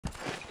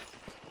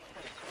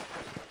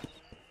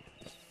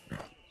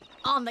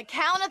On the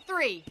count of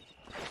 3.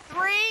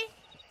 3,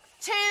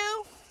 2,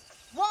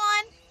 1.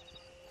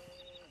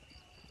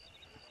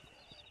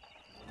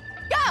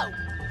 Go!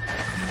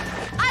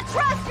 I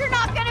trust you're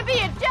not gonna be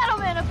a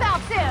gentleman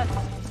about this!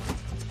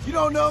 You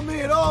don't know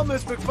me at all,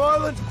 Miss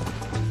McFarland.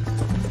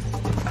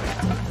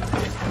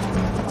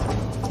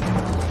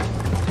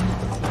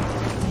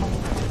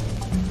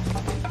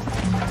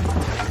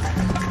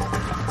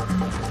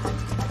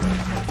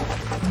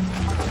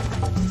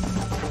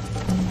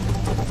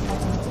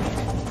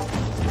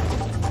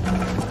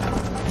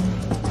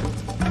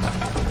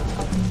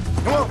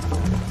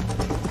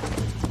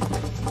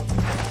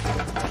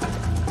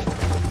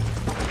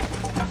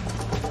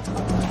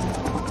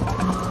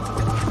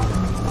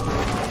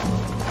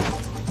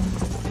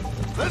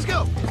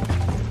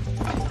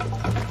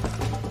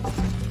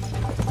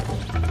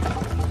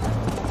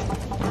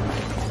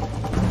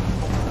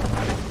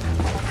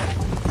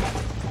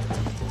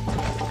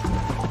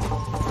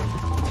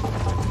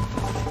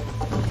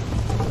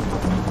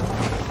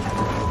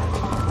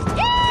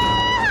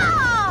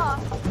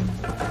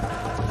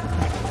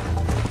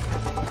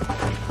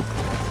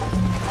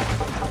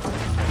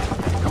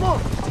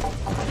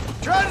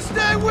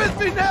 With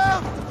me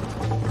now!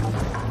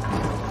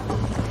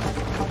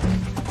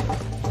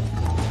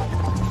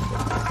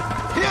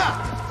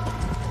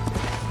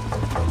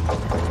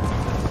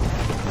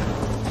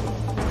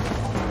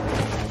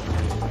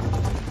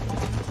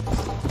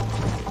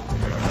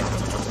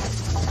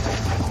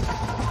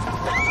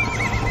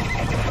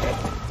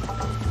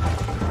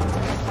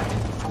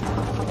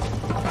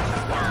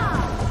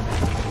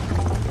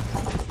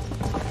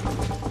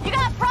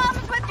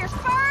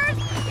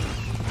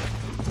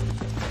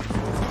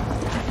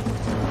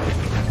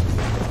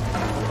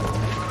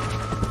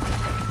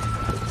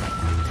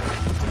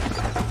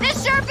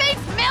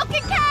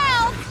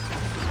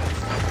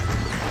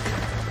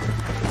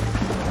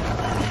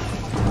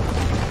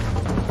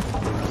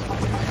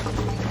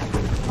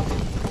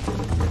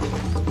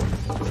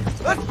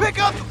 Let's pick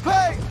up the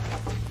pace!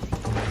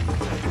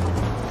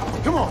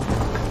 Come on!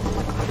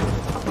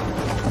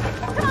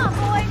 Come on,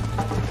 boys!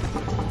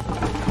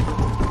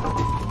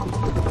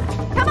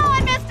 Come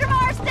on, Mr.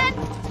 Marston!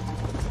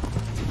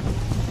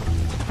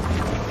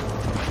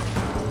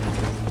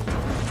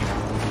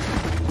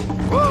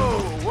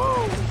 Whoa,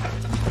 whoa!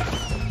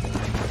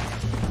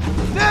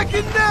 Neck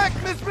and neck,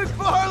 Miss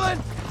McFarland!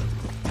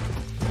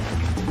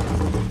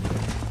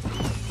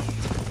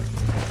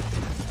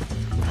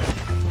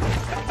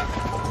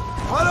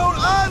 Why don't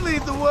I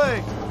lead the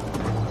way?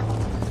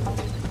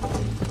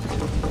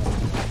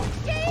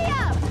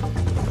 Yeah!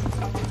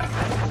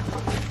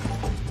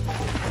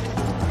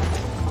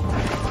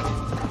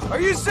 Are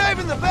you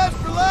saving the best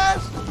for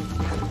last?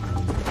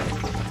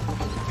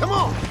 Come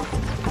on!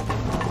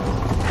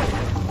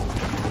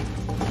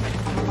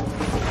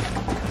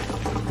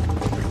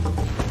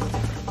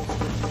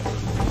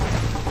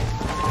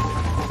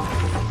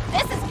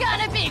 This is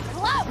gonna be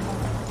close!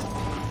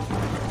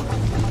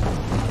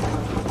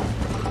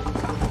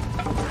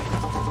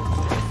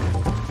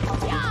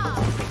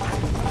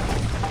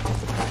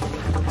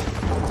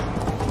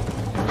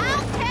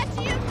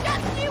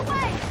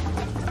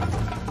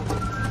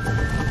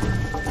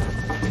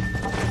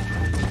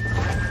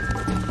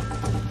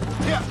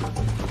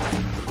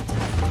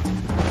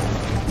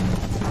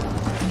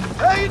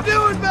 How you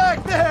doing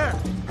back there?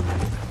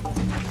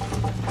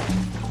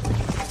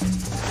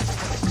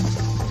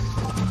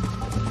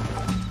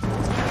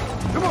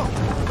 Come on,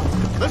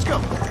 let's go.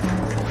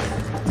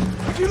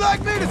 Would you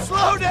like me to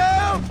slow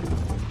down?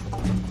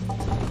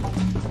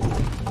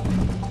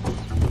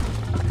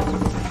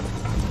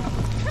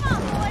 Come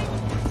on, boys.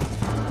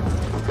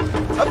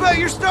 I bet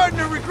you're starting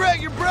to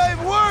regret your brave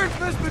words,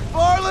 Miss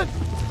McFarland.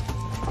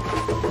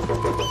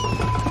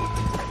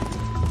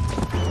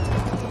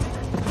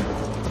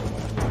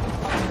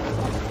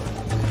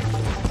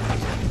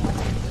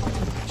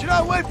 Should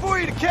I wait for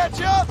you to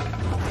catch up?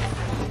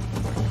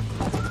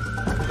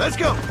 Let's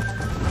go.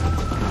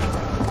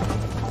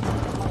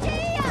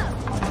 Yeah!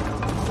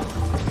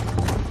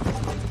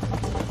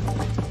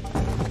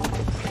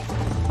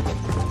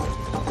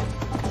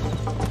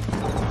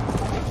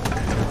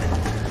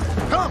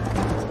 Come.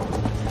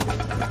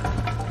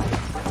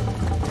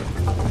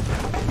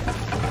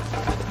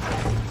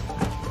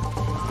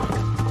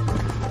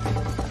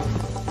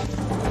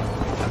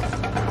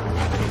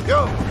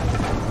 Go.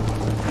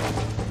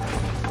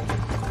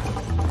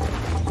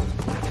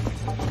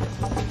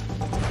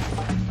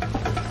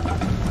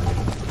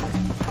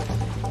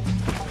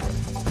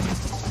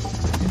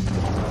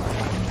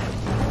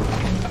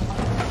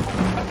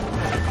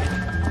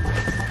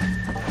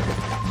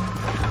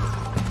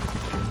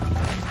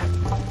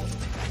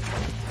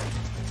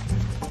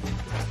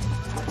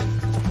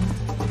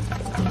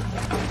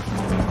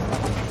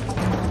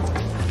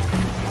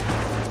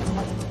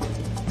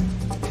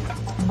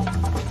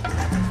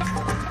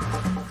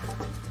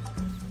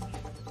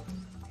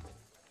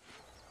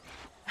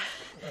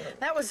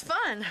 That was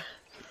fun.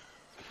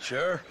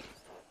 Sure.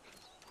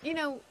 You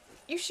know,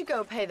 you should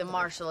go pay the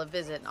marshal a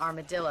visit in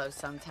Armadillo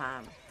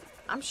sometime.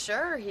 I'm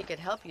sure he could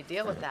help you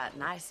deal with that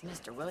nice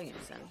Mr.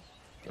 Williamson.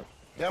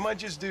 Yeah, I might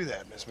just do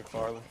that, Miss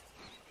McFarland.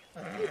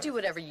 You do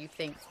whatever you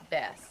think's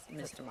best,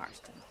 Mr.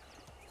 Marston.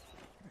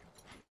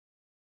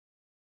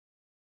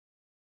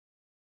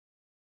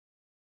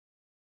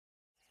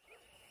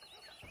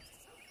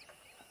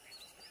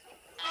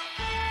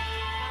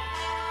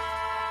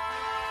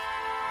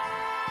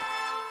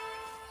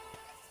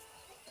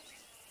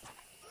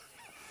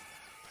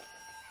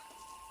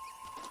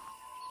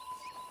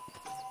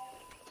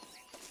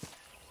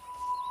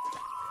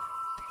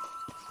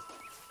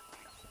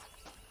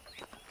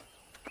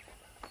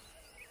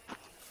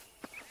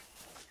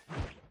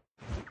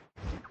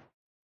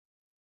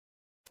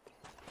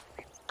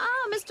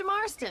 Mr.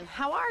 Marston,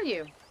 how are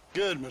you?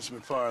 Good, Miss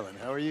McFarland.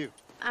 How are you?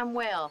 I'm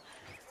well.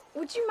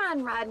 Would you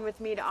mind riding with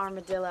me to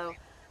Armadillo?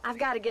 I've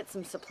got to get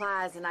some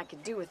supplies and I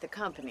could do with the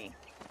company.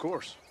 Of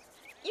course.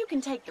 You can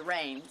take the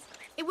reins.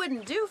 It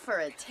wouldn't do for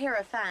a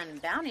terrifying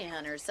bounty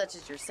hunter such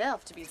as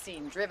yourself to be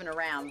seen driven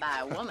around by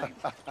a woman.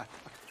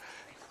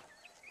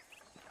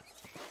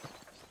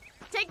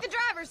 Take the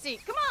driver's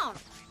seat. Come on.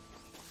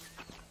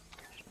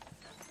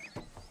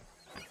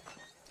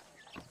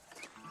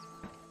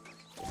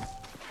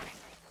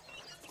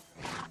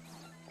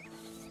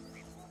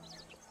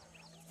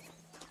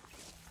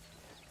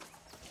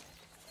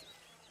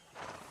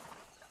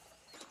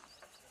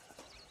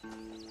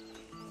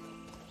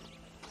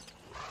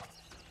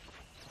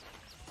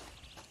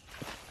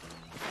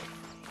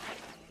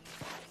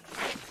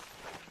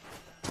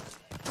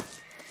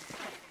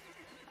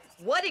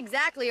 What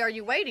exactly are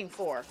you waiting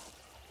for?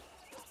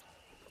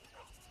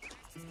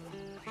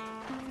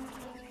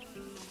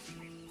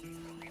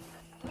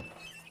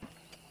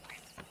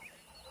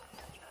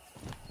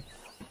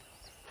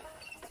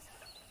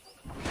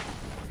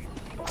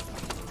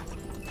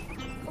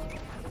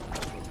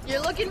 You're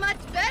looking much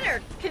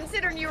better,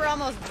 considering you were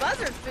almost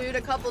buzzard food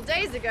a couple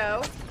days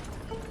ago.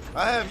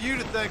 I have you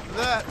to thank for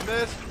that,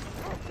 miss.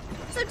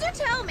 So do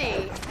tell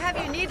me, have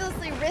you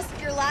needlessly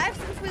risked your life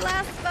since we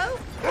last spoke?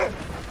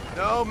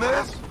 No,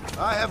 miss,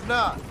 I have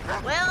not.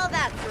 Well,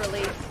 that's a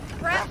relief.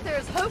 Perhaps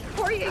there's hope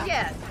for you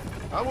yet.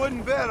 I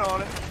wouldn't bet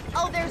on it.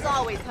 Oh, there's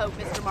always hope,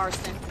 Mr.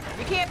 Marston.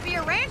 You can't be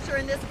a rancher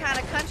in this kind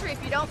of country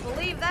if you don't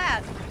believe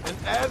that. An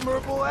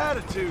admirable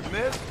attitude,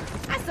 miss.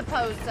 I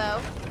suppose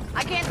so.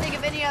 I can't think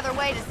of any other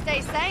way to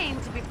stay sane,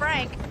 to be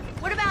frank.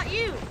 What about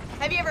you?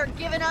 Have you ever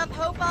given up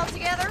hope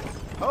altogether?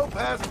 Hope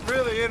hasn't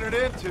really entered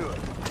into it.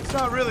 It's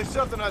not really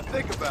something I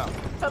think about.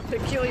 A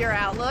peculiar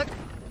outlook.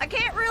 I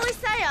can't really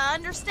say I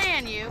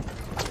understand you.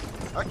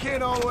 I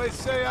can't always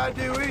say I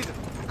do either.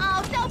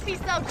 Oh, don't be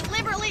so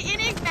deliberately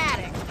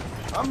enigmatic.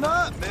 I'm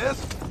not,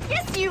 miss.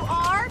 Yes, you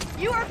are.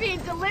 You are being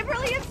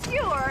deliberately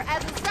obscure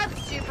as a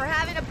substitute for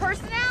having a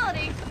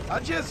personality.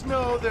 I just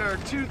know there are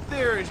two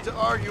theories to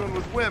arguing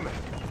with women,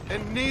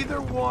 and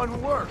neither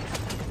one works.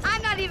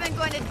 I'm not even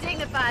going to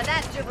dignify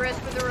that gibberish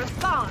with a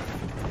response.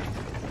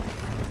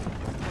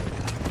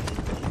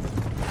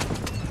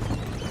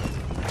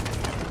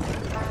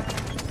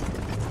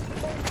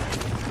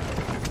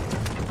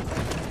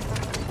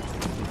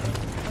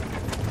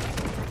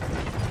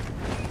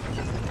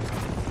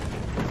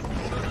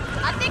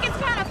 I think it's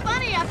kind of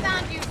funny I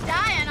found you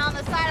dying on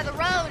the side of the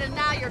road and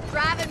now you're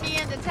driving me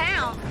into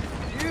town.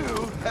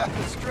 You have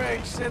a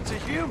strange sense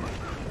of humor.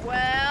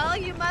 Well,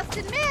 you must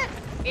admit,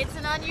 it's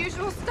an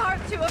unusual start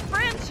to a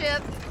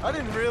friendship. I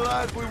didn't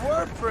realize we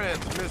were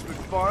friends, Miss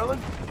McFarland.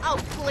 Oh,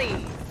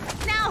 please.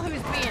 Now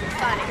who's being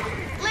funny?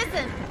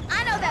 Listen,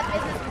 I know that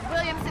business with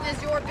Williamson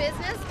is your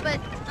business, but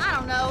I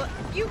don't know.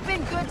 You've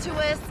been good to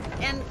us,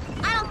 and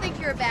I don't think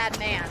you're a bad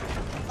man.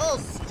 A little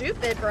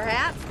stupid,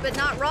 perhaps, but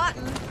not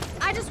rotten.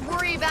 I just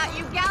worry about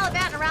you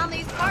gallivanting around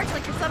these parts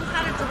like you're some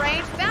kind of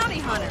deranged bounty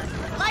hunter.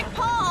 Like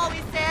Paul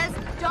always says,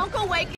 don't go waking